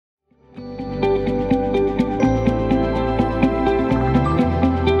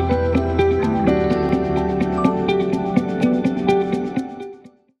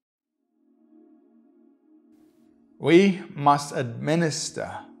we must administer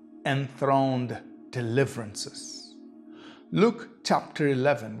enthroned deliverances. Luke chapter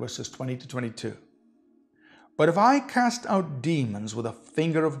 11, verses 20 to 22. But if I cast out demons with the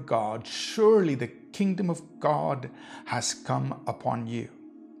finger of God, surely the kingdom of God has come upon you.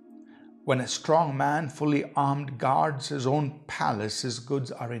 When a strong man fully armed guards his own palace, his goods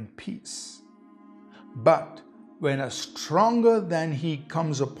are in peace. But when a stronger than he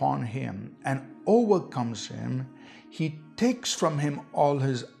comes upon him and overcomes him, he takes from him all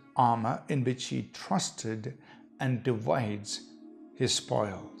his armor in which he trusted and divides his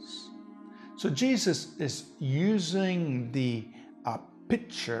spoils. So Jesus is using the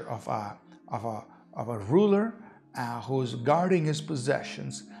picture of a ruler who's guarding his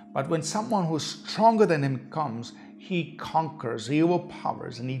possessions. But when someone who's stronger than him comes, he conquers, he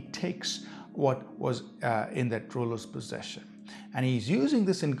overpowers, and he takes what was in that ruler's possession. And he's using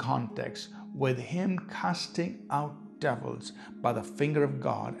this in context with him casting out devils by the finger of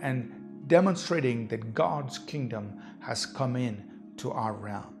God and demonstrating that God's kingdom has come in to our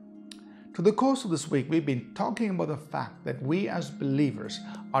realm. Through the course of this week, we've been talking about the fact that we as believers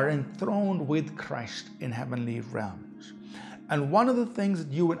are enthroned with Christ in heavenly realms. And one of the things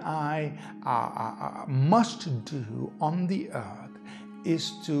that you and I must do on the earth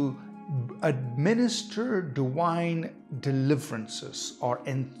is to administer divine deliverances or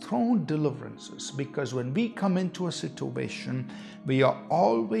enthroned deliverances, because when we come into a situation, we are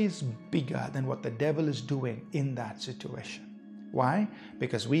always bigger than what the devil is doing in that situation. Why?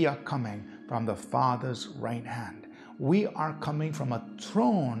 Because we are coming from the Father's right hand. We are coming from a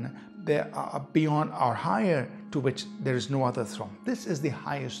throne there beyond or higher, to which there is no other throne. This is the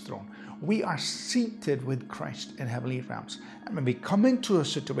highest throne. We are seated with Christ in heavenly realms. And when we come into a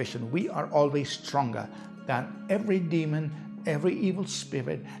situation, we are always stronger than every demon, every evil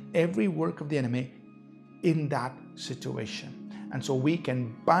spirit, every work of the enemy in that situation. And so we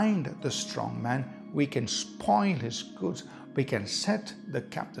can bind the strong man, we can spoil his goods, we can set the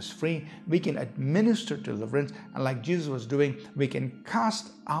captives free, we can administer deliverance, and like Jesus was doing, we can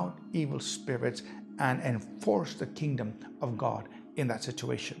cast out evil spirits and enforce the kingdom of God in that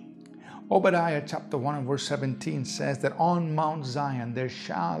situation. Obadiah chapter 1 and verse 17 says that on Mount Zion there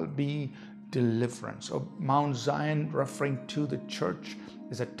shall be deliverance. So Mount Zion, referring to the church,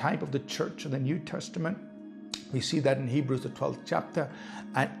 is a type of the church in the New Testament. We see that in Hebrews the 12th chapter.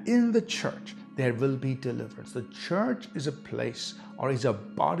 And in the church there will be deliverance. The church is a place or is a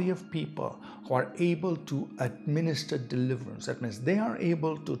body of people who are able to administer deliverance. That means they are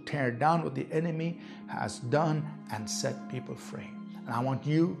able to tear down what the enemy has done and set people free. And I want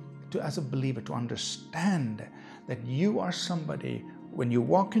you to, as a believer, to understand that you are somebody, when you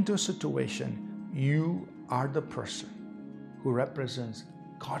walk into a situation, you are the person who represents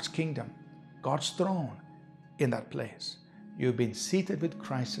God's kingdom, God's throne in that place. You've been seated with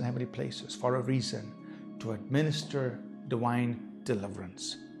Christ in heavenly places for a reason, to administer divine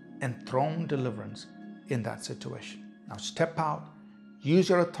deliverance, enthroned deliverance in that situation. Now step out, use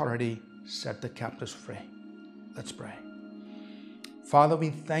your authority, set the captives free. Let's pray. Father, we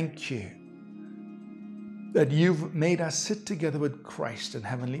thank you that you've made us sit together with Christ in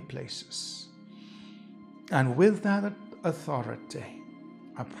heavenly places. And with that authority,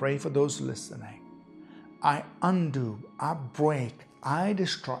 I pray for those listening. I undo, I break, I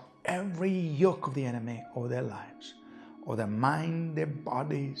destroy every yoke of the enemy over their lives, over their mind, their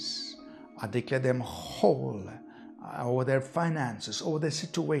bodies. I declare them whole, over their finances, over their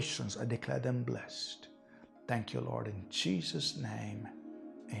situations. I declare them blessed. Thank you, Lord. In Jesus' name,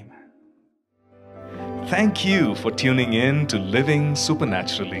 amen. Thank you for tuning in to Living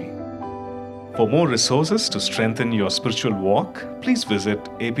Supernaturally. For more resources to strengthen your spiritual walk, please visit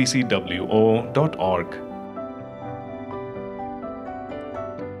apcwo.org.